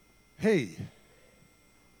Hey,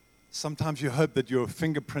 sometimes you hope that your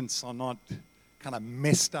fingerprints are not kind of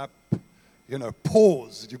messed up,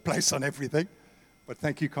 paws that you place on everything. But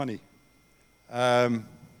thank you, Connie. Isn't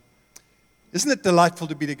it delightful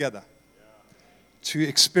to be together? To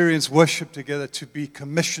experience worship together, to be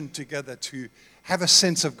commissioned together, to have a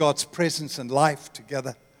sense of God's presence and life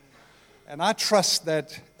together. And I trust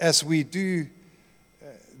that as we do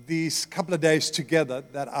these couple of days together,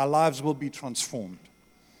 that our lives will be transformed.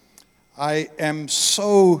 I am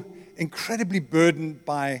so incredibly burdened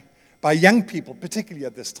by young people, particularly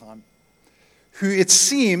at this time, who it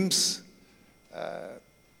seems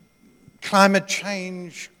climate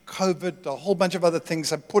change, COVID, a whole bunch of other things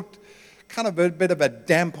have put kind of a bit of a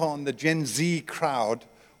damper on the Gen Z crowd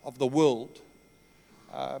of the world,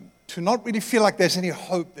 to not really feel like there's any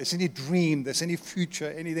hope, there's any dream, there's any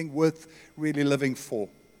future, anything worth really living for.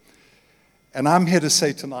 And I'm here to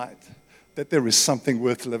say tonight that there is something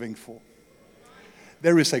worth living for.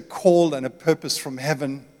 There is a call and a purpose from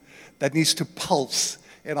heaven that needs to pulse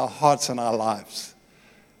in our hearts and our lives.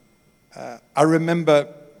 I remember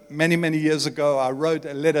many, many years ago, I wrote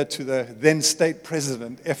a letter to the then state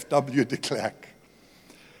president, F.W. de Klerk,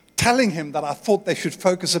 telling him that I thought they should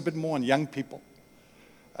focus a bit more on young people.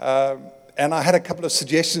 And I had a couple of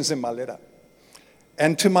suggestions in my letter.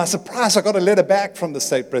 And to my surprise, I got a letter back from the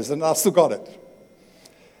state president. I still got it.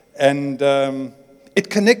 And it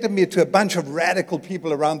connected me to a bunch of radical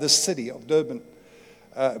people around this city of Durban,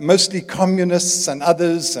 mostly communists and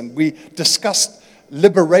others. And we discussed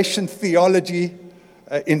liberation theology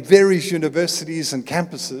in various universities and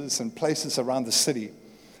campuses and places around the city.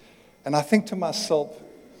 And I think to myself,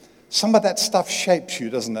 some of that stuff shapes you,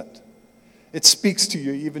 doesn't it? It speaks to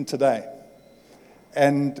you even today.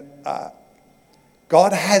 And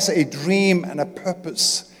God has a dream and a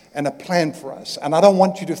purpose and a plan for us. And I don't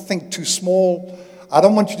want you to think too small. I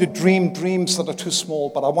don't want you to dream dreams that are too small,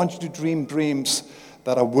 but I want you to dream dreams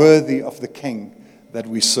that are worthy of the King that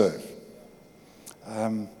we serve.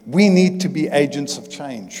 We need to be agents of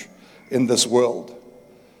change in this world.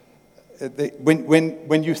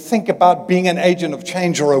 When you think about being an agent of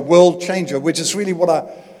change or a world changer, which is really what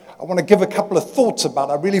I want to give a couple of thoughts about.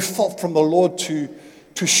 I really felt from the Lord to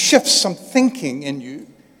shift some thinking in you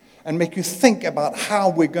and make you think about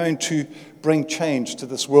how we're going to bring change to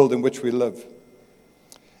this world in which we live.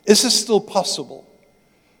 Is it still possible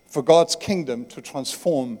for God's kingdom to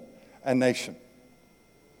transform a nation?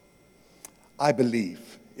 I believe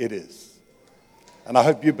it is. And I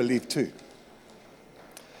hope you believe too.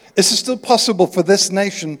 Is it still possible for this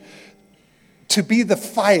nation to be the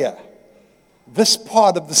fire, this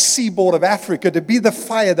part of the seaboard of Africa, to be the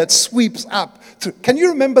fire that sweeps up through? Can you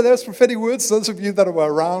remember those prophetic words, those of you that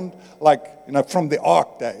were around, from the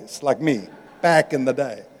Ark days, like me, back in the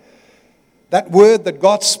day? That word that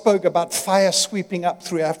God spoke about fire sweeping up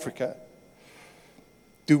through Africa,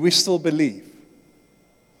 do we still believe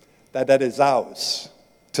that is ours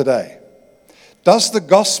today? Does the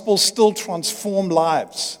gospel still transform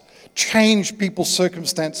lives, change people's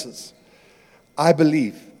circumstances? I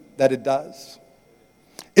believe that it does.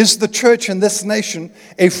 Is the church in this nation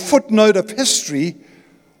a footnote of history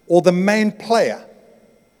or the main player?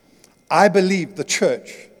 I believe the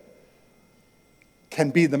church can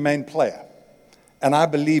be the main player. And I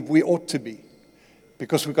believe we ought to be,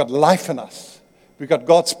 because we've got life in us. We've got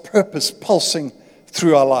God's purpose pulsing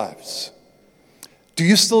through our lives. Do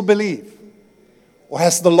you still believe? Or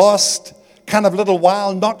has the last kind of little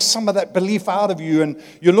while knocked some of that belief out of you, and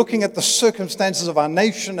you're looking at the circumstances of our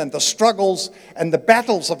nation and the struggles and the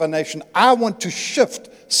battles of our nation? I want to shift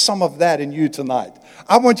some of that in you tonight.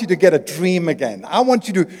 I want you to get a dream again. I want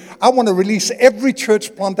to release every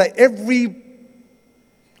church planter, every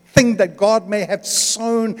thing that God may have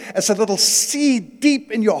sown as a little seed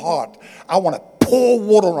deep in your heart. I want to pour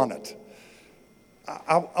water on it.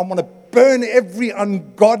 I want to burn every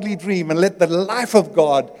ungodly dream and let the life of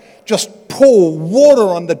God just pour water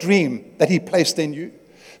on the dream that He placed in you.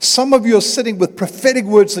 Some of you are sitting with prophetic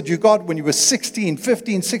words that you got when you were 16,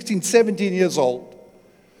 15, 16, 17 years old.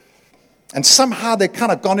 And somehow they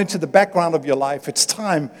kind of gone into the background of your life. It's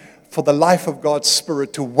time for the life of God's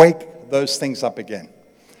Spirit to wake those things up again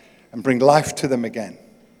and bring life to them again.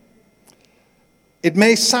 It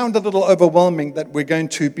may sound a little overwhelming that we're going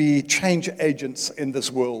to be change agents in this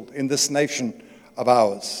world, in this nation of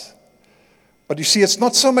ours. But you see, it's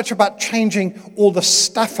not so much about changing all the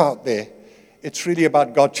stuff out there. It's really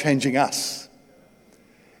about God changing us.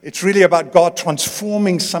 It's really about God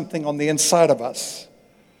transforming something on the inside of us.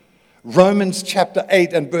 Romans chapter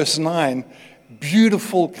 8 and verse 9,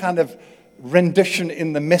 beautiful kind of rendition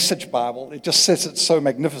in the Message Bible. It just says it so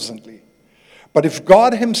magnificently. But if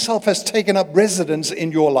God himself has taken up residence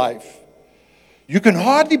in your life, you can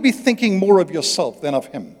hardly be thinking more of yourself than of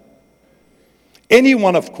him.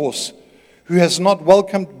 Anyone, of course, who has not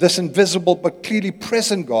welcomed this invisible but clearly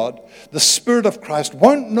present God, the Spirit of Christ,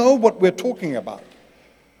 won't know what we're talking about.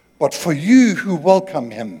 But for you who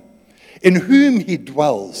welcome him, in whom he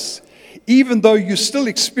dwells, even though you still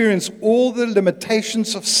experience all the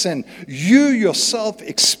limitations of sin, you yourself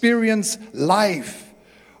experience life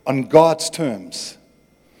on God's terms.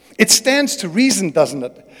 It stands to reason, doesn't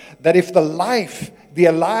it, that if the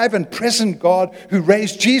alive and present God who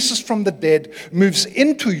raised Jesus from the dead moves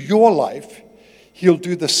into your life, he'll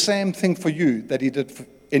do the same thing for you that he did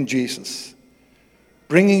in Jesus,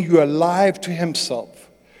 bringing you alive to himself.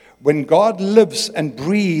 When God lives and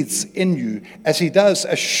breathes in you, as he does,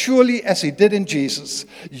 as surely as he did in Jesus,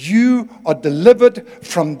 you are delivered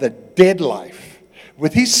from the dead life.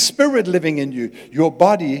 With his Spirit living in you, your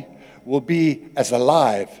body will be as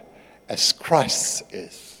alive as Christ's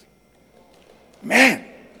is. Man,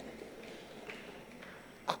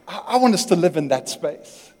 I want us to live in that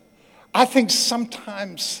space. I think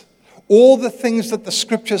sometimes all the things that the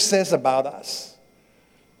Scripture says about us,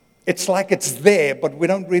 it's like it's there, but we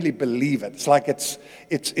don't really believe it. It's like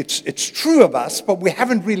it's true of us, but we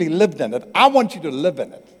haven't really lived in it. I want you to live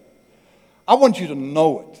in it. I want you to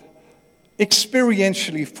know it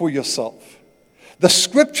experientially for yourself. The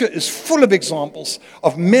Scripture is full of examples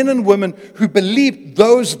of men and women who believed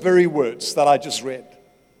those very words that I just read.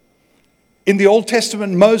 In the Old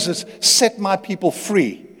Testament, Moses set my people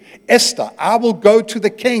free. Esther, I will go to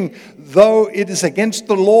the king, though it is against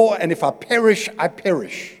the law, and if I perish, I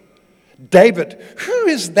perish. David, who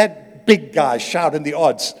is that big guy shouting the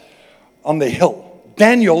odds on the hill?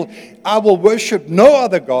 Daniel, I will worship no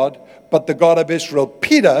other God but the God of Israel.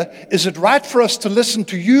 Peter, is it right for us to listen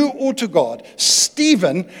to you or to God?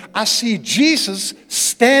 Stephen, I see Jesus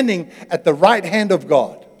standing at the right hand of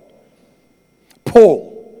God.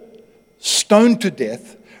 Paul, stoned to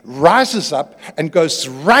death, rises up and goes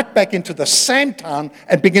right back into the same town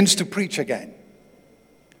and begins to preach again.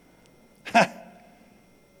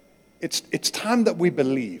 It's time that we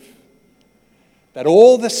believe that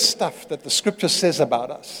all this stuff that the Scripture says about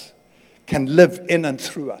us can live in and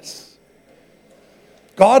through us.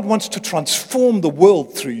 God wants to transform the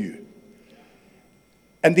world through you.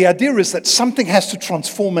 And the idea is that something has to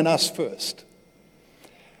transform in us first.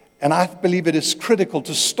 And I believe it is critical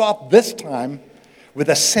to start this time with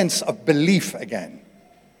a sense of belief again.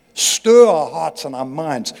 Stir our hearts and our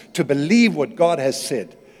minds to believe what God has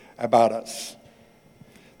said about us.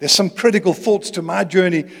 There's some critical thoughts to my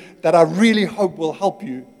journey that I really hope will help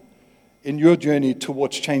you in your journey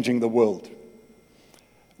towards changing the world.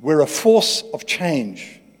 We're a force of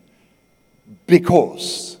change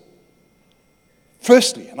because,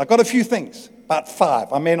 firstly, and I've got a few things, about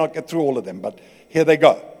 5. I may not get through all of them, but here they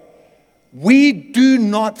go. We do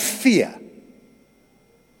not fear.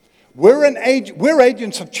 We're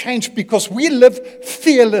agents of change because we live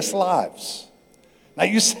fearless lives. Now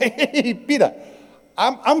you say, hey, Peter,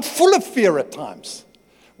 I'm full of fear at times.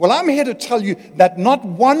 Well, I'm here to tell you that not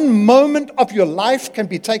one moment of your life can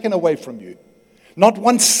be taken away from you. Not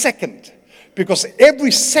 1 second. Because every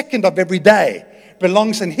second of every day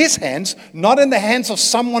belongs in his hands, not in the hands of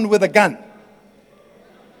someone with a gun.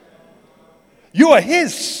 You are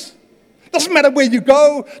his. Doesn't matter where you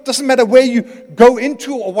go, doesn't matter where you go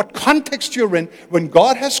into or what context you're in. When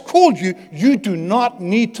God has called you, you do not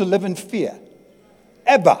need to live in fear.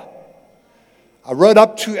 Ever. I rode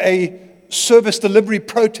up to a service delivery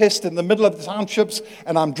protest in the middle of the townships,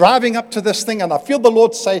 and I'm driving up to this thing, and I feel the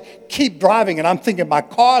Lord say, keep driving, and I'm thinking, my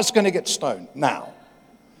car is going to get stoned now.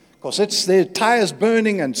 Because it's their tires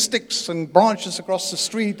burning and sticks and branches across the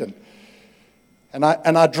street. And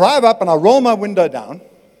I drive up, and I roll my window down,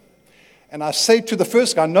 and I say to the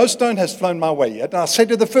first guy, no stone has flown my way yet, and I say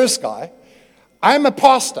to the first guy, I'm a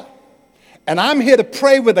pastor, and I'm here to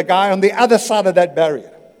pray with a guy on the other side of that barrier.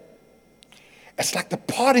 It's like the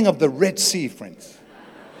parting of the Red Sea, friends.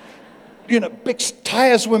 You know, big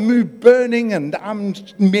tires were moved, burning, and I'm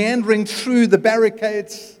meandering through the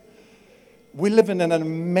barricades. We live in an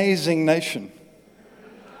amazing nation.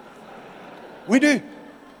 We do.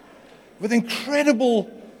 With incredible,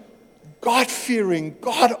 God-fearing,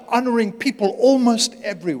 God-honoring people almost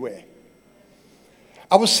everywhere.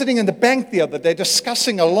 I was sitting in the bank the other day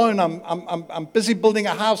discussing a loan. I'm busy building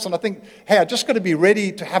a house, and I think, hey, I just got to be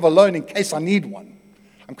ready to have a loan in case I need one.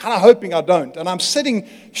 I'm kind of hoping I don't. And I'm sitting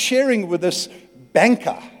sharing with this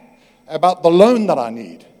banker about the loan that I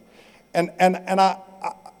need. And I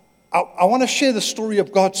want to share the story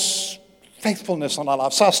of God's faithfulness on our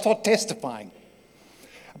lives. So I start testifying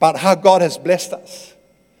about how God has blessed us,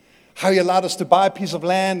 how He allowed us to buy a piece of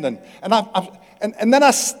land, and then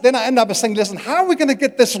I end up saying, listen, how are we going to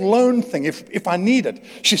get this loan thing if I need it?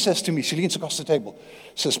 She says to me, she leans across the table,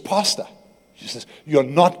 says, Pastor, she says, you're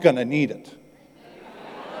not going to need it.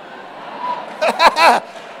 I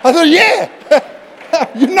thought, yeah,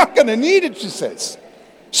 you're not going to need it, she says.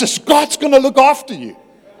 She says, God's going to look after you.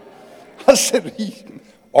 I said,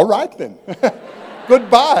 all right then.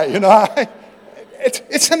 Goodbye.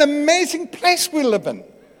 It's an amazing place we live in.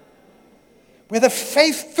 We're the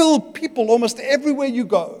faith-filled people almost everywhere you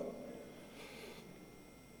go.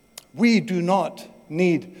 We do not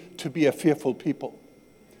need to be a fearful people.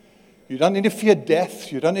 You don't need to fear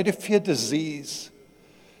death. You don't need to fear disease.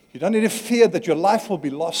 You don't need to fear that your life will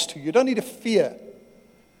be lost to you. You don't need to fear.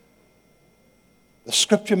 The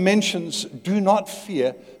scripture mentions do not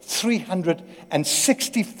fear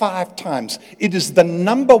 365 times. It is the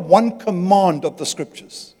number one command of the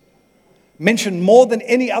scriptures. Mentioned more than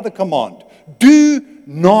any other command. Do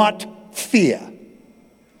not fear.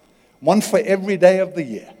 One for every day of the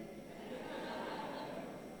year.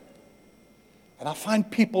 And I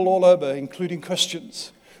find people all over, including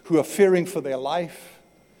Christians, who are fearing for their life,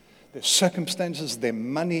 their circumstances, their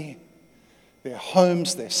money, their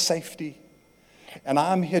homes, their safety. And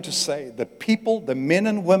I'm here to say the people, the men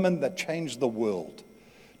and women that change the world,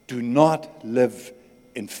 do not live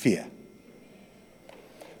in fear.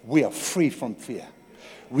 We are free from fear.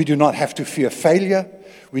 We do not have to fear failure.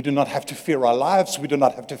 We do not have to fear our lives. We do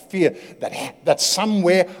not have to fear that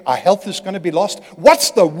somewhere our health is going to be lost.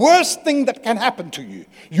 What's the worst thing that can happen to you?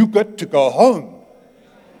 You get to go home.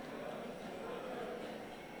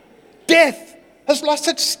 Death has lost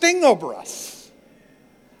its sting over us.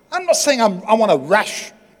 I'm not saying I want to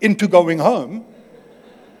rush into going home.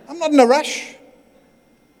 I'm not in a rush.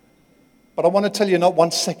 But I want to tell you, not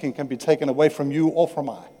 1 second can be taken away from you or from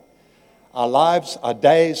I. Our lives, our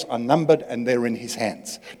days are numbered and they're in His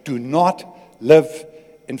hands. Do not live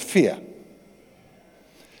in fear.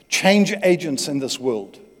 Change agents in this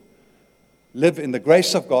world live in the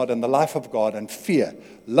grace of God and the life of God and fear.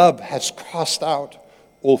 Love has cast out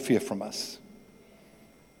all fear from us.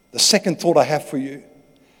 The second thought I have for you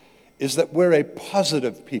is that we're a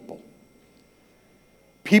positive people.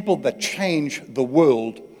 People that change the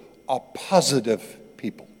world are positive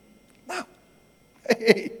people. Now,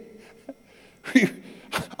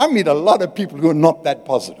 I meet a lot of people who are not that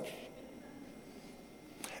positive.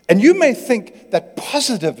 And you may think that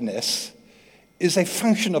positiveness is a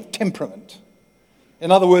function of temperament.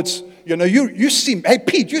 In other words, you seem, hey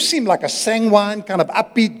Pete, you seem like a sanguine, kind of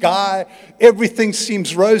upbeat guy. Everything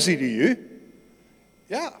seems rosy to you.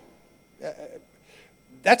 Yeah.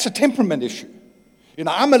 That's a temperament issue.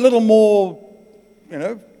 I'm a little more,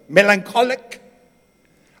 melancholic.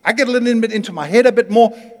 I get a little bit into my head a bit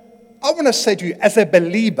more. I want to say to you, as a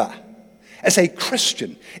believer, as a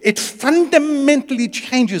Christian, it fundamentally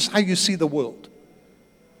changes how you see the world.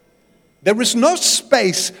 There is no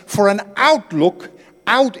space for an outlook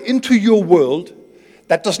out into your world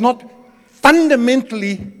that does not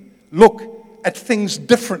fundamentally look at things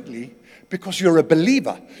differently because you're a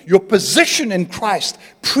believer. Your position in Christ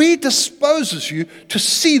predisposes you to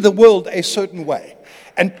see the world a certain way.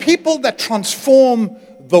 And people that transform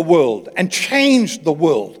the world and change the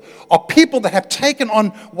world are people that have taken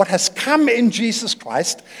on what has come in Jesus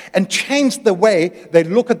Christ and changed the way they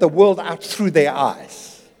look at the world out through their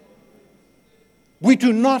eyes. We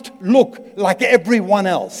do not look like everyone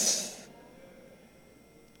else.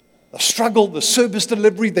 The struggle, the service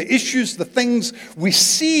delivery, the issues, the things, we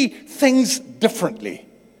see things differently.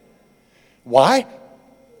 Why?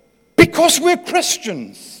 Because we're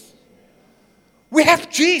Christians. We have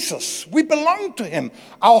Jesus. We belong to Him.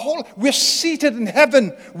 We're seated in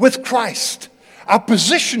heaven with Christ. Our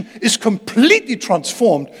position is completely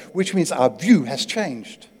transformed, which means our view has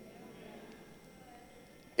changed.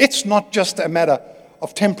 It's not just a matter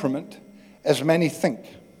of temperament, as many think.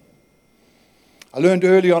 I learned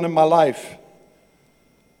early on in my life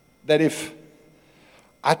that if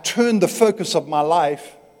I turn the focus of my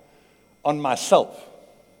life on myself,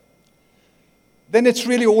 then it's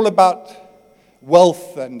really all about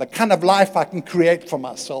wealth and the kind of life I can create for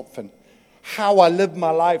myself and how I live my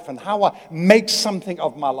life and how I make something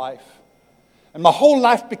of my life. And my whole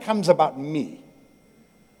life becomes about me.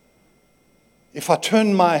 If I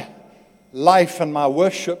turn my life and my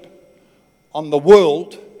worship on the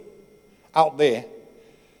world out there,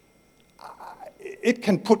 it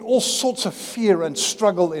can put all sorts of fear and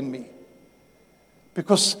struggle in me.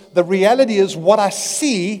 Because the reality is what I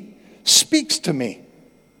see speaks to me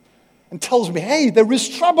and tells me, hey, there is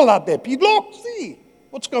trouble out there. Pete, look, see.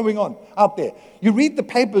 What's going on out there? You read the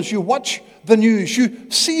papers, you watch the news,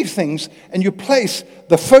 you see things, and you place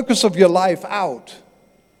the focus of your life out.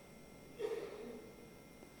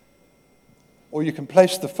 Or you can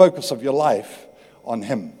place the focus of your life on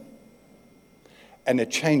Him. And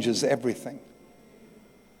it changes everything.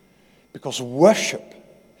 Because worship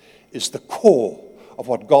is the core of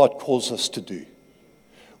what God calls us to do.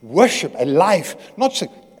 Worship, a life,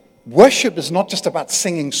 worship is not just about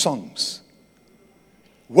singing songs.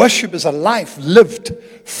 Worship is a life lived,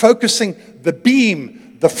 focusing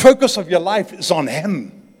the focus of your life is on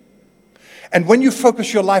Him. And when you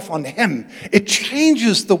focus your life on Him, it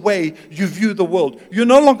changes the way you view the world. You're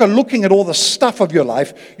no longer looking at all the stuff of your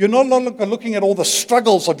life. You're no longer looking at all the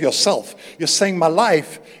struggles of yourself. You're saying, my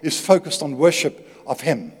life is focused on worship of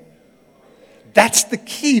Him. That's the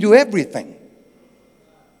key to everything.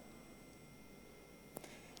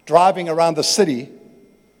 Driving around the city,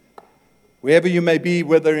 wherever you may be,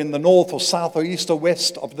 whether in the north or south or east or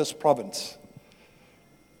west of this province,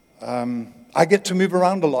 I get to move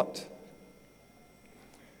around a lot.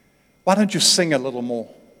 Why don't you sing a little more?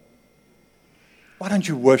 Why don't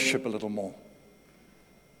you worship a little more?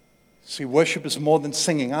 See, worship is more than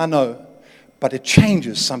singing, I know, but it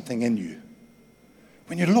changes something in you.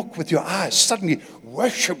 When you look with your eyes, suddenly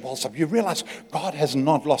worship wells up. You realize God has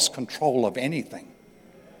not lost control of anything.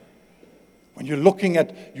 When you're looking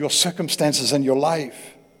at your circumstances in your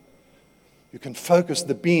life, you can focus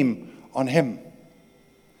the beam on Him.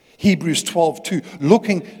 Hebrews 12:2,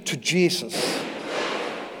 looking to Jesus.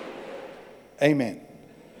 Amen.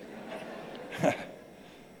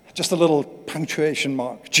 Just a little punctuation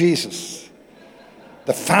mark. Jesus,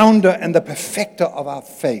 the founder and the perfecter of our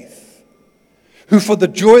faith, who for the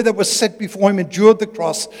joy that was set before Him endured the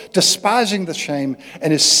cross, despising the shame,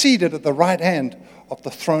 and is seated at the right hand of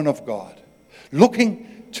the throne of God.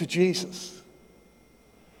 Looking to Jesus.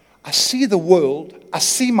 I see the world, I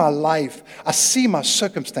see my life, I see my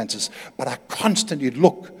circumstances, but I constantly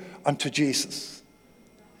look unto Jesus.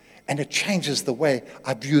 And it changes the way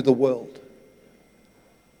I view the world.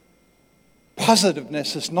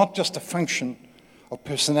 Positiveness is not just a function of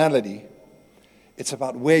personality. It's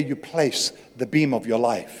about where you place the beam of your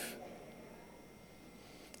life.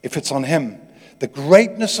 If it's on Him, the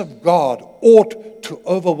greatness of God ought to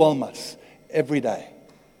overwhelm us every day.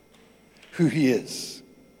 Who He is.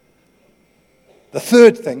 The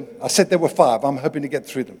third thing, I said there were 5, I'm hoping to get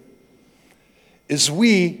through them, is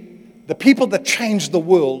the people that change the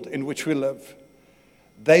world in which we live,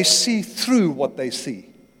 they see through what they see.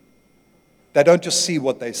 They don't just see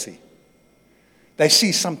what they see. They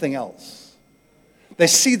see something else. They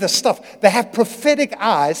see the stuff. They have prophetic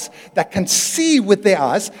eyes that can see with their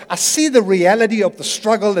eyes. I see the reality of the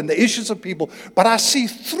struggle and the issues of people, but I see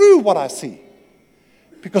through what I see.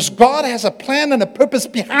 Because God has a plan and a purpose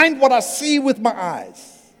behind what I see with my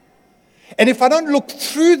eyes. And if I don't look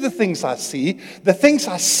through the things I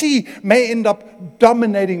see may end up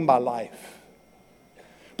dominating my life.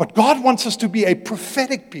 But God wants us to be a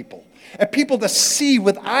prophetic people, a people that see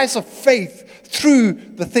with eyes of faith through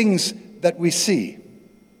the things that we see.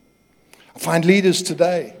 I find leaders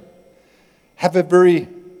today have a very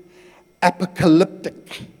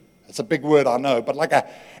apocalyptic, it's a big word I know, but like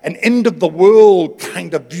an end of the world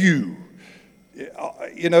kind of view.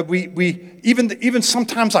 You know, we even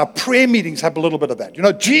sometimes our prayer meetings have a little bit of that. You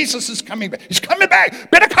know, Jesus is coming back. He's coming back.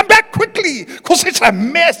 Better come back quickly because it's a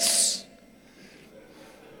mess.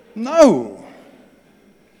 No.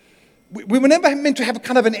 We were never meant to have a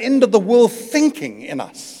kind of an end of the world thinking in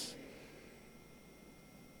us.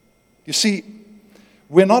 You see,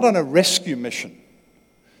 we're not on a rescue mission.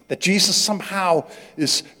 That Jesus somehow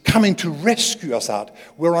is coming to rescue us out.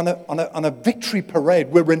 We're on a victory parade.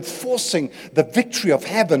 We're enforcing the victory of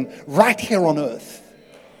heaven right here on earth.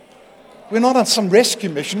 We're not on some rescue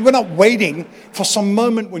mission. We're not waiting for some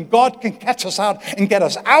moment when God can catch us out and get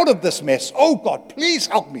us out of this mess. Oh God, please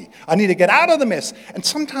help me. I need to get out of the mess. And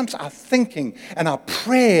sometimes our thinking and our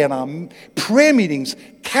prayer and our prayer meetings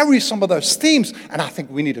carry some of those themes. And I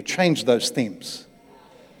think we need to change those themes.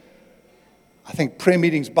 I think prayer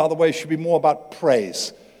meetings, by the way, should be more about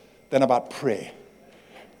praise than about prayer.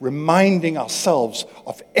 Reminding ourselves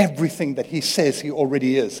of everything that He says He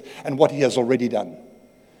already is and what He has already done.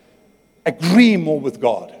 Agree more with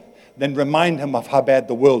God than remind Him of how bad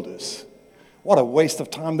the world is. What a waste of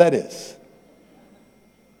time that is.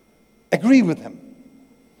 Agree with Him.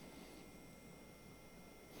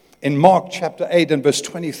 In Mark chapter 8 and verse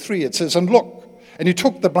 23, it says, "And look, and He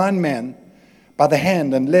took the blind man by the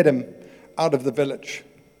hand and led him out of the village.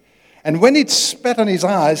 And when he'd spat on his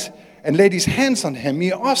eyes and laid his hands on him,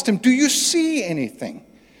 he asked him, 'Do you see anything?'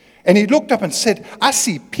 And he looked up and said, I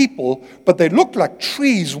see people, but they look like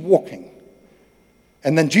trees walking.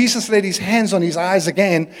 And then Jesus laid his hands on his eyes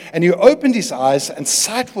again, and he opened his eyes, and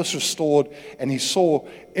sight was restored, and he saw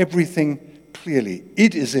everything clearly.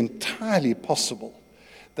 It is entirely possible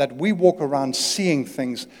that we walk around seeing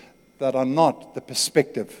things that are not the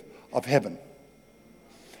perspective of heaven.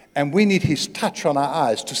 And we need his touch on our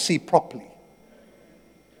eyes to see properly.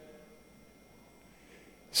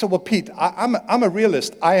 So, well, Pete, I'm a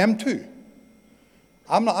realist. I am too.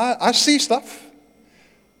 I see stuff.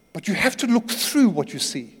 But you have to look through what you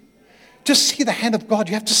see. Just see the hand of God.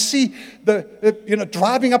 You have to see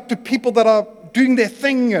driving up to people that are doing their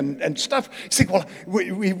thing and stuff. You think, well,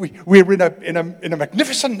 we're in a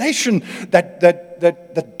magnificent nation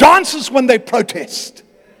that dances when they protest.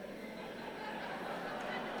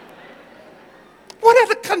 What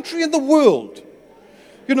other country in the world,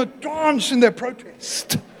 dance in their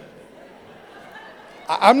protest?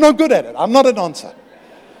 I'm no good at it. I'm not a dancer.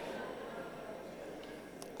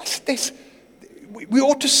 We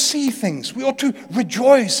ought to see things. We ought to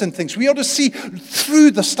rejoice in things. We ought to see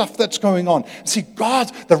through the stuff that's going on. See,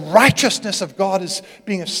 the righteousness of God is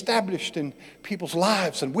being established in people's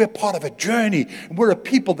lives, and we're part of a journey. And we're a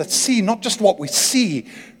people that see not just what we see,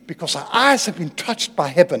 because our eyes have been touched by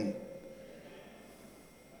heaven.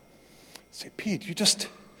 Say, Pete, you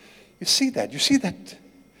see that. You see that,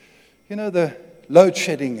 the load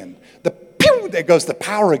shedding and the pew, there goes the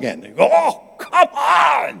power again. You go, oh, come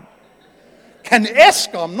on. Can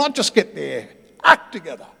ESCOM not just get their act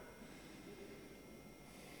together?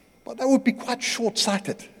 But that would be quite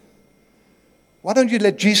short-sighted. Why don't you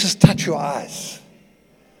let Jesus touch your eyes?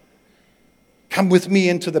 Come with me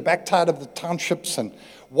into the backside of the townships and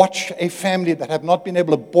watch a family that have not been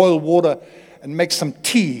able to boil water and make some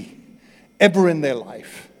tea ever in their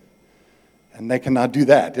life. And they can now do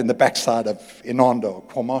that in the backside of Inanda or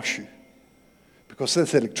Kwamashu because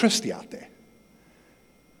there's electricity out there.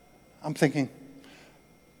 I'm thinking,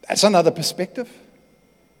 that's another perspective.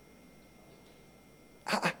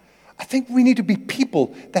 I think we need to be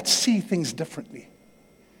people that see things differently.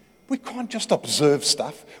 We can't just observe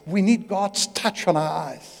stuff. We need God's touch on our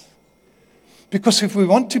eyes. Because if we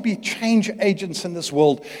want to be change agents in this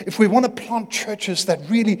world, if we want to plant churches that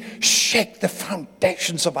really shake the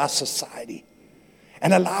foundations of our society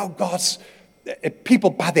and allow God's people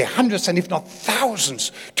by their hundreds and if not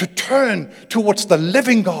thousands to turn towards the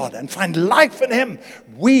living God and find life in him,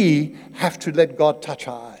 we have to let God touch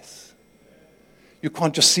our eyes. You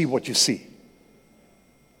can't just see what you see.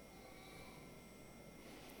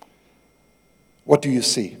 What do you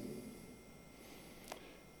see?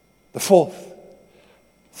 The fourth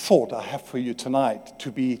thought I have for you tonight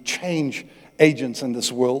to be change agents in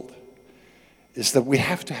this world is that we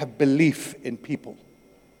have to have belief in people.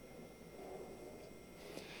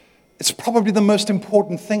 It's probably the most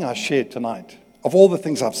important thing I shared tonight. Of all the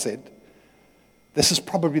things I've said, this is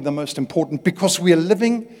probably the most important because we are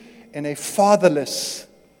living in a fatherless,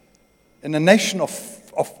 in a nation of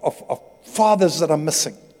fathers that are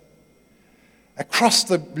missing. Across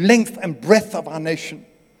the length and breadth of our nation,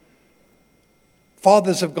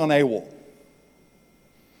 fathers have gone AWOL.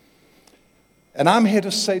 And I'm here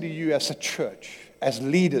to say to you as a church, as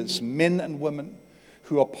leaders, men and women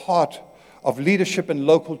who are part of leadership in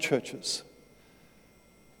local churches,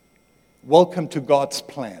 welcome to God's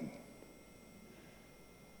plan,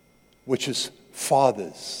 which is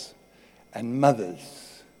fathers and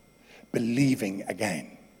mothers believing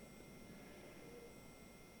again.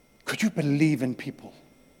 Could you believe in people?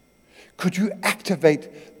 Could you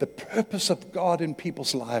activate the purpose of God in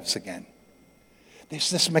people's lives again? There's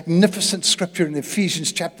this magnificent scripture in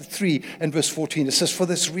Ephesians chapter 3 and verse 14. It says, "For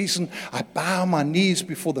this reason I bow my knees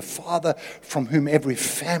before the Father, from whom every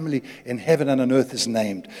family in heaven and on earth is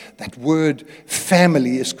named." That word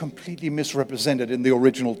family is completely misrepresented in the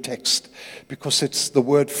original text because it's the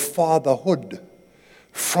word fatherhood,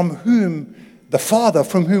 from whom the Father,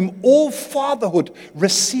 from whom all fatherhood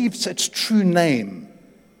receives its true name.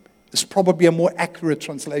 Is probably a more accurate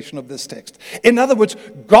translation of this text. In other words,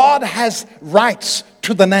 God has rights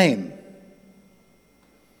to the name.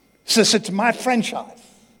 Says it's my franchise.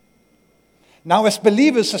 Now, as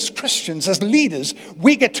believers, as Christians, as leaders,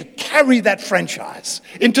 we get to carry that franchise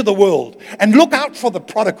into the world and look out for the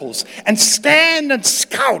prodigals and stand and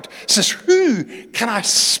scout. Says, who can I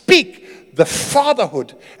speak the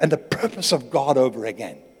fatherhood and the purpose of God over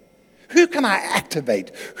again? Who can I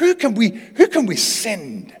activate? Who can we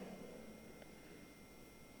send?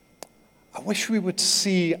 I wish we would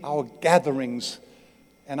see our gatherings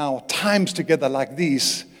and our times together like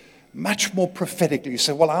these much more prophetically. You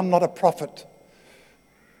say, well, I'm not a prophet.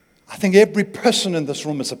 I think every person in this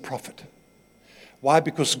room is a prophet. Why?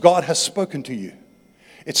 Because God has spoken to you.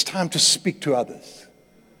 It's time to speak to others.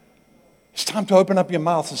 It's time to open up your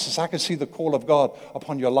mouth and say, I can see the call of God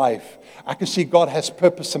upon your life. I can see God has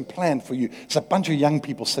purpose and plan for you. There's a bunch of young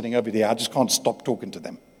people sitting over there. I just can't stop talking to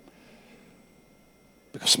them.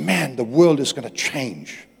 Because, man, the world is going to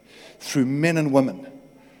change through men and women,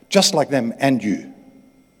 just like them and you,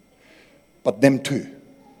 but them too.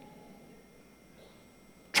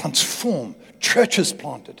 Transform, churches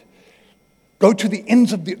planted. Go to the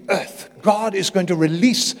ends of the earth. God is going to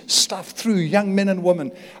release stuff through young men and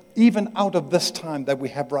women, even out of this time that we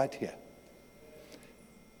have right here.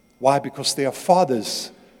 Why? Because there are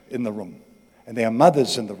fathers in the room, and there are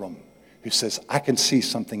mothers in the room who says, I can see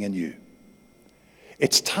something in you.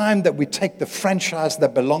 It's time that we take the franchise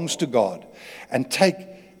that belongs to God and take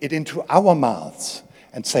it into our mouths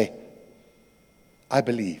and say, I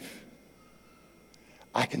believe.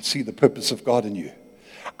 I can see the purpose of God in you.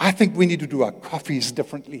 I think we need to do our coffees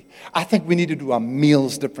differently. I think we need to do our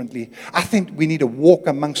meals differently. I think we need to walk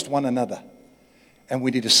amongst one another. And we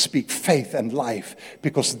need to speak faith and life,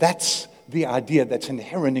 because that's the idea that's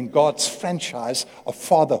inherent in God's franchise of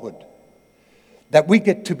fatherhood. That we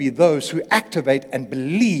get to be those who activate and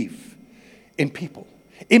believe in people.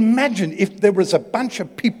 Imagine if there was a bunch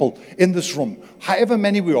of people in this room, however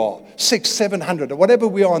many we are, 600, 700, or whatever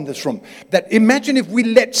we are in this room, that imagine if we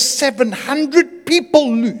let 700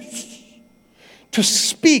 people loose to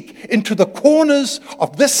speak into the corners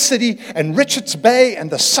of this city and Richards Bay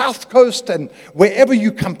and the South Coast and wherever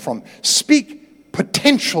you come from. Speak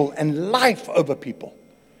potential and life over people.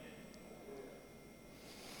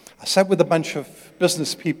 I sat with a bunch of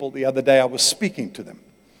business people the other day. I was speaking to them.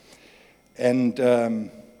 And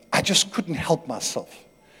I just couldn't help myself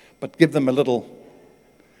but give them a little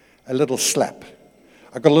slap.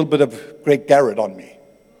 I got a little bit of Greg Garrett on me.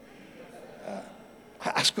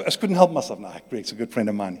 I just couldn't help myself. No, Greg's a good friend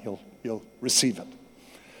of mine. He'll receive it.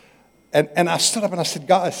 And I stood up and I said,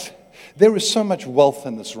 guys, there is so much wealth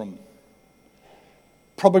in this room.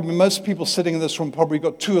 Probably most people sitting in this room probably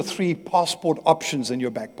got 2 or 3 passport options in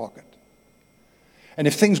your back pocket. And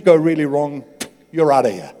if things go really wrong, you're out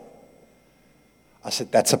of here. I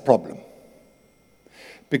said, that's a problem.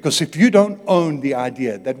 Because if you don't own the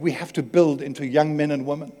idea that we have to build into young men and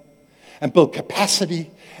women and build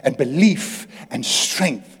capacity and belief and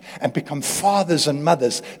strength and become fathers and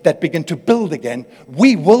mothers that begin to build again,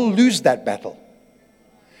 we will lose that battle.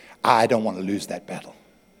 I don't want to lose that battle.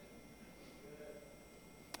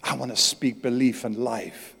 I want to speak belief and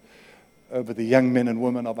life over the young men and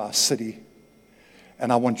women of our city.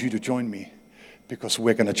 And I want you to join me, because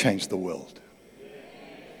we're going to change the world.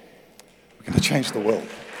 We're going to change the world.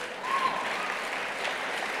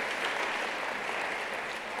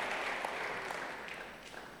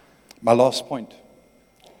 My last point.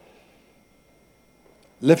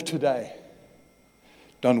 Live today.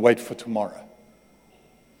 Don't wait for tomorrow.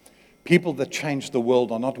 People that change the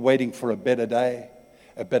world are not waiting for a better day,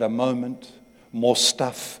 a better moment, more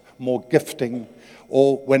stuff, more gifting,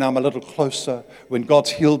 or when I'm a little closer, when God's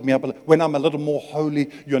healed me, when I'm a little more holy.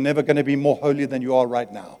 You're never going to be more holy than you are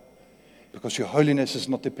right now. Because your holiness is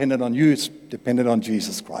not dependent on you, it's dependent on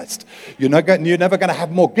Jesus Christ. You're never going to have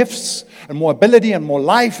more gifts and more ability and more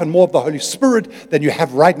life and more of the Holy Spirit than you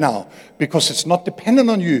have right now. Because it's not dependent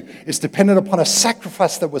on you, it's dependent upon a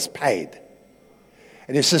sacrifice that was paid.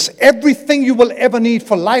 And it says, everything you will ever need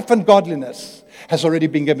for life and godliness has already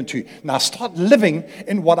been given to you. Now start living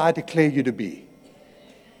in what I declare you to be.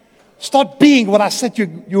 Start being what I said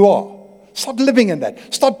you are. Start living in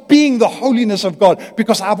that. Start being the holiness of God,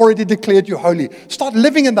 because I've already declared you holy. Start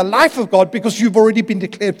living in the life of God, because you've already been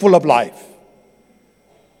declared full of life.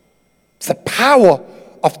 It's the power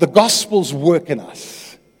of the gospel's work in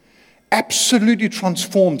us. Absolutely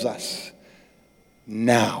transforms us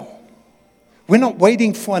now. We're not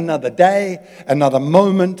waiting for another day, another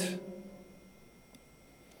moment.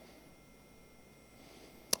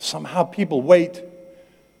 Somehow people wait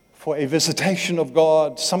for a visitation of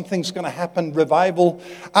God. Something's going to happen, revival.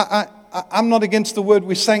 I'm not against the word.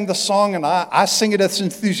 We sang the song, and I sing it as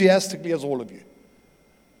enthusiastically as all of you.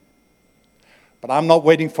 But I'm not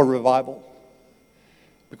waiting for revival,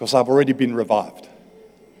 because I've already been revived.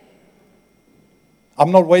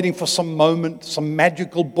 I'm not waiting for some moment, some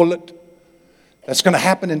magical bullet that's going to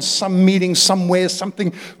happen in some meeting somewhere,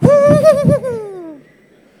 something.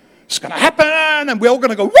 It's going to happen, and we're all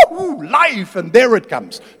going to go, woohoo, life, and there it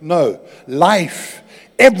comes. No, life,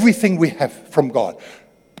 everything we have from God,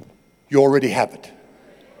 you already have it.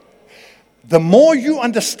 The more you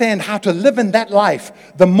understand how to live in that life,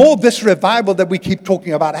 the more this revival that we keep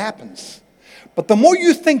talking about happens. But the more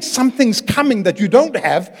you think something's coming that you don't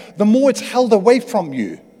have, the more it's held away from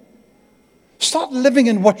you. Start living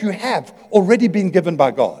in what you have already been given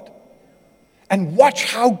by God. And watch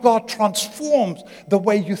how God transforms the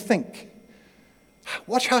way you think.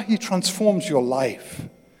 Watch how He transforms your life.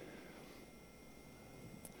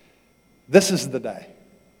 This is the day.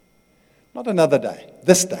 Not another day.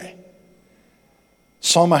 This day.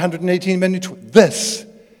 Psalm 118:22. This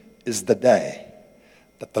is the day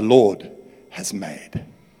that the Lord has made.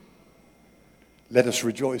 Let us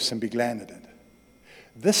rejoice and be glad in it.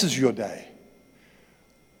 This is your day.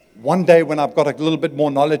 One day when I've got a little bit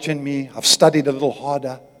more knowledge in me, I've studied a little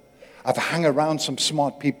harder, I've hung around some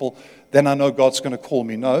smart people, then I know God's going to call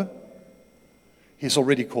me. No, He's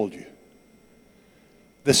already called you.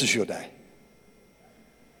 This is your day.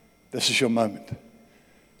 This is your moment.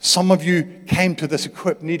 Some of you came to this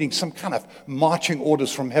equipped needing some kind of marching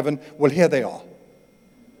orders from heaven. Well, here they are.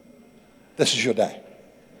 This is your day.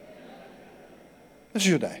 This is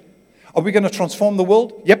your day. Are we going to transform the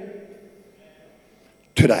world? Yep.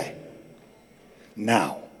 Today.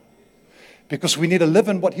 Now. Because we need to live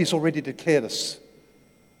in what He's already declared us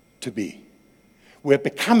to be. We're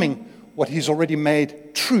becoming what He's already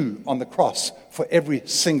made true on the cross for every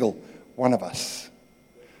single one of us.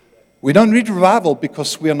 We don't need revival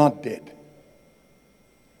because we are not dead.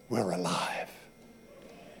 We're alive.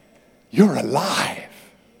 You're alive.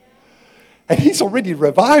 And He's already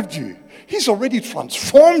revived you. He's already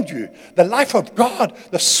transformed you. The life of God,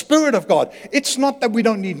 the Spirit of God. It's not that we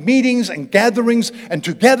don't need meetings and gatherings and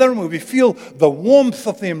together and we feel the warmth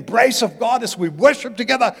of the embrace of God as we worship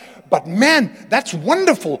together. But man, that's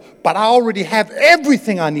wonderful. But I already have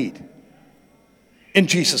everything I need in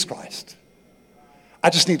Jesus Christ. I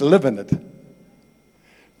just need to live in it.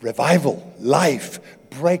 Revival, life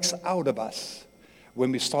breaks out of us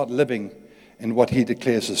when we start living in what He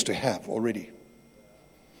declares us to have already.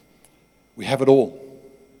 We have it all.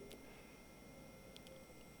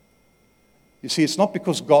 You see, it's not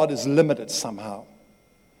because God is limited somehow.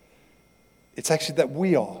 It's actually that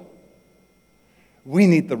we are. We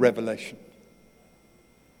need the revelation.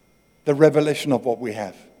 The revelation of what we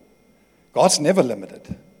have. God's never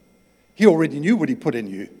limited. He already knew what He put in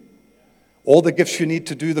you. All the gifts you need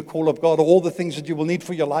to do the call of God, all the things that you will need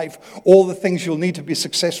for your life, all the things you'll need to be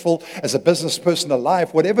successful as a business person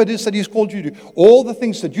alive, whatever it is that He's called you to, all the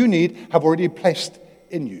things that you need have already placed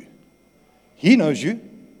in you. He knows you.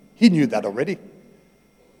 He knew that already.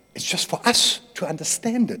 It's just for us to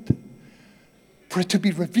understand it, for it to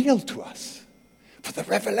be revealed to us, for the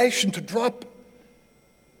revelation to drop.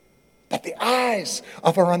 That the eyes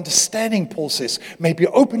of our understanding, Paul says, may be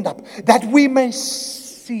opened up, that we may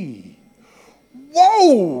see.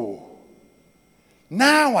 Whoa!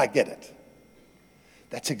 Now I get it.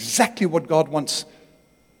 That's exactly what God wants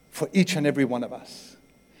for each and every one of us.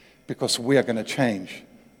 Because we are going to change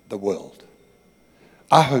the world.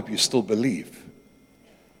 I hope you still believe.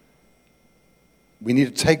 We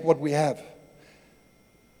need to take what we have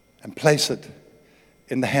and place it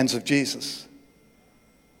in the hands of Jesus.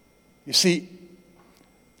 You see,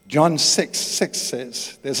 John 6:6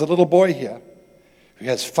 says, there's a little boy here who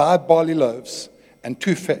has 5 barley loaves and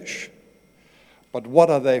 2 fish. But what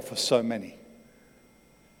are they for so many?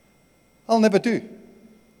 I'll never do.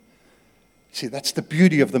 See, that's the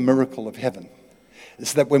beauty of the miracle of heaven.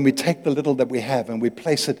 Is that when we take the little that we have and we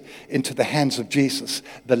place it into the hands of Jesus,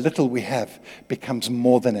 the little we have becomes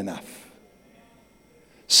more than enough.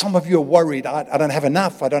 Some of you are worried, I don't have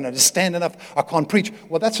enough, I don't understand enough, I can't preach.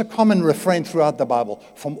 Well, that's a common refrain throughout the Bible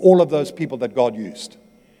from all of those people that God used.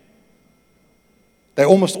 They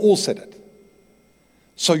almost all said it.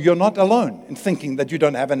 So you're not alone in thinking that you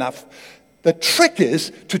don't have enough. The trick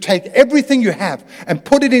is to take everything you have and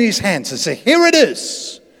put it in His hands and say, here it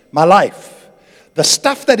is, my life. The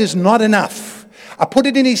stuff that is not enough, I put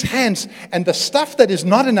it in His hands, and the stuff that is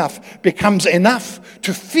not enough becomes enough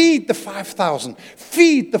to feed the 5,000,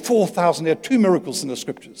 feed the 4,000. There are 2 miracles in the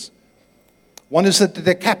Scriptures. One is at the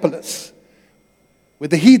Decapolis, where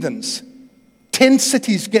the heathens, 10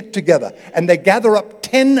 cities get together, and they gather up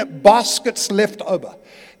 10 baskets left over.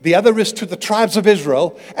 The other is to the tribes of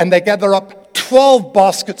Israel, and they gather up 12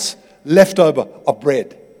 baskets left over of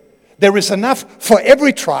bread. There is enough for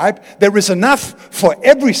every tribe. There is enough for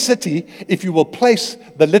every city if you will place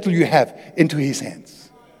the little you have into His hands.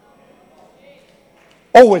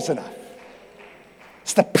 Always enough.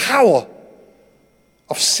 It's the power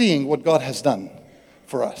of seeing what God has done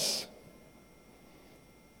for us.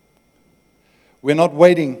 We're not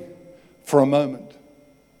waiting for a moment.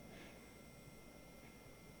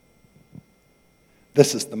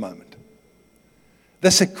 This is the moment.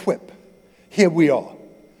 Let's equip. Here we are.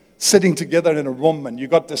 sitting together in a room, and you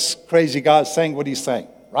got this crazy guy saying what he's saying,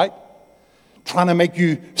 right? Trying to make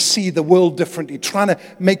you see the world differently, trying to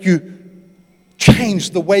make you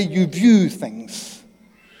change the way you view things.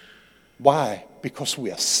 Why? Because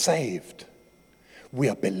we are saved. We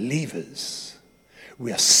are believers.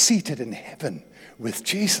 We are seated in heaven with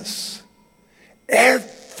Jesus.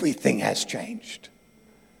 Everything has changed.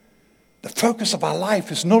 The focus of our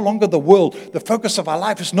life is no longer the world. The focus of our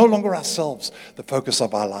life is no longer ourselves. The focus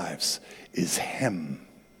of our lives is Him.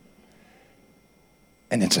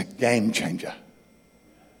 And it's a game changer.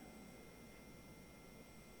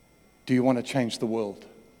 Do you want to change the world?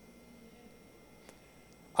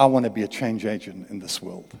 I want to be a change agent in this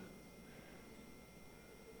world.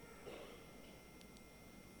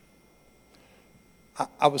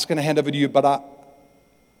 I was going to hand over to you, but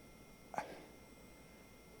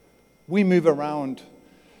we move around.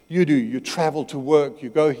 You do. You travel to work. You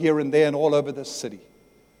go here and there and all over this city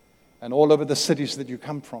and all over the cities that you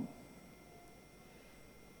come from.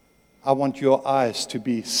 I want your eyes to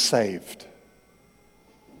be saved.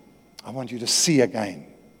 I want you to see again.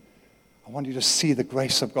 I want you to see the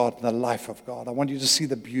grace of God and the life of God. I want you to see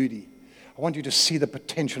the beauty. I want you to see the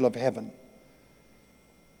potential of heaven.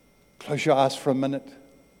 Close your eyes for a minute.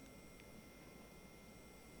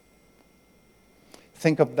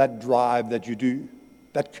 Think of that drive that you do,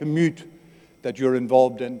 that commute that you're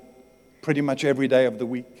involved in pretty much every day of the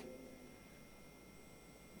week.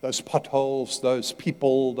 Those potholes, those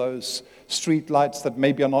people, those street lights that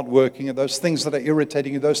maybe are not working, and those things that are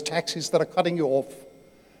irritating you, those taxis that are cutting you off.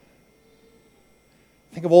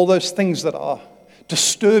 Think of all those things that are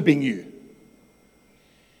disturbing you.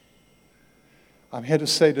 I'm here to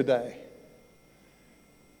say today,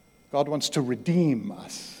 God wants to redeem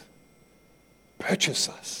us, purchase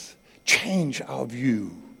us, change our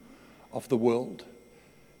view of the world.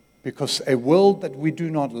 Because a world that we do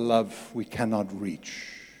not love, we cannot reach.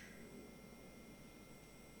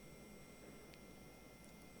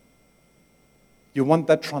 You want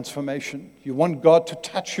that transformation. You want God to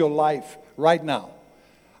touch your life right now.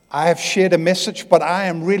 I have shared a message, but I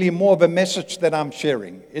am really more of a message that I'm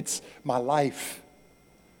sharing. It's my life.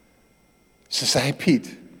 So say, hey,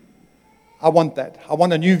 Pete, I want that. I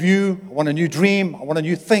want a new view. I want a new dream. I want a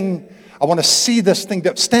new thing. I want to see this thing.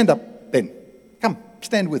 Stand up then. Come,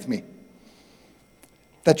 stand with me.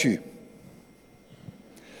 That's you.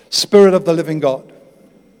 Spirit of the living God.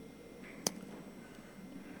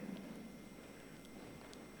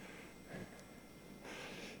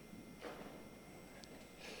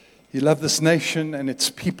 You love this nation and its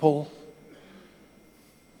people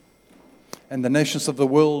and the nations of the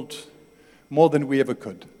world more than we ever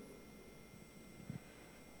could.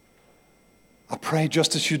 I pray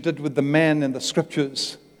just as you did with the man in the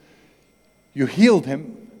scriptures, you healed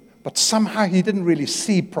him, but somehow he didn't really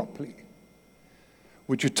see properly.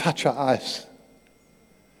 Would you touch our eyes?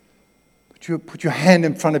 Would you put your hand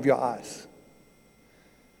in front of your eyes?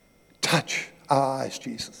 Touch our eyes,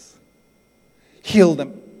 Jesus. Heal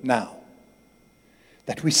them now.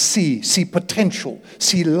 That we see potential,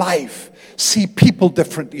 see life, see people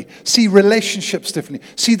differently, see relationships differently,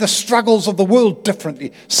 see the struggles of the world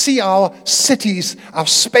differently, see our cities, our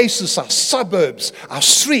spaces, our suburbs, our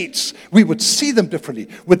streets. We would see them differently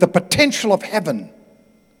with the potential of heaven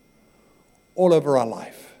all over our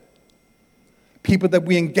life. People that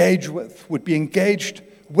we engage with would be engaged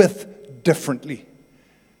with differently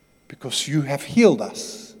because you have healed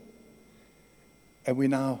us. And we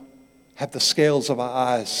now have the scales of our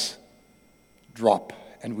eyes drop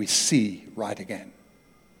and we see right again.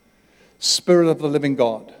 Spirit of the living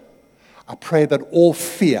God, I pray that all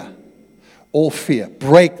fear,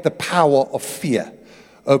 break the power of fear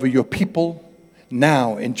over your people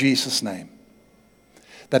now in Jesus' name.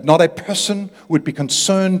 That not a person would be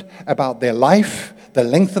concerned about their life, the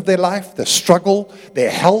length of their life, their struggle,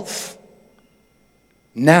 their health.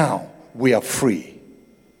 Now we are free.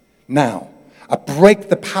 Now. I break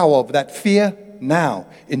the power of that fear now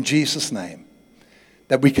in Jesus' name.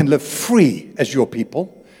 That we can live free as your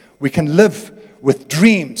people. We can live with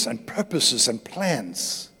dreams and purposes and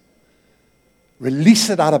plans. Release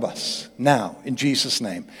it out of us now in Jesus'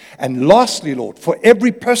 name. And lastly, Lord, for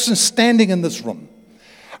every person standing in this room,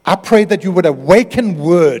 I pray that you would awaken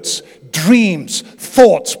words, dreams,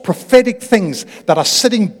 thoughts, prophetic things that are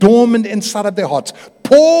sitting dormant inside of their hearts.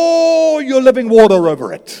 Pour your living water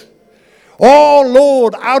over it. Oh,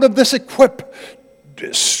 Lord, out of this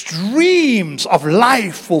streams of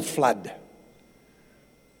life will flood.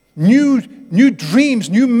 New dreams,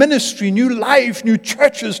 new ministry, new life, new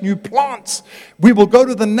churches, new plants. We will go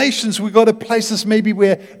to the nations. We go to places maybe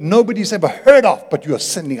where nobody's ever heard of, but you are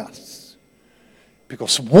sending us.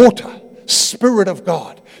 Because water, Spirit of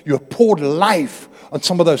God, you have poured life on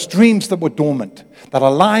some of those dreams that were dormant, that are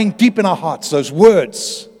lying deep in our hearts, those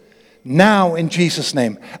words. Now, in Jesus'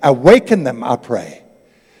 name, awaken them, I pray.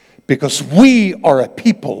 Because we are a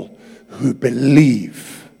people who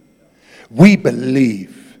believe. We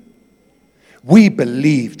believe. We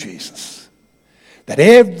believe, Jesus, that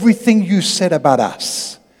everything you said about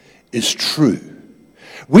us is true.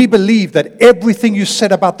 We believe that everything you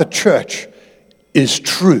said about the church is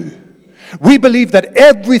true. We believe that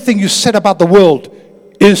everything you said about the world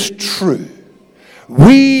is true.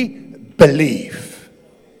 We believe.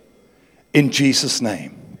 In Jesus'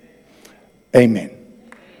 name, amen.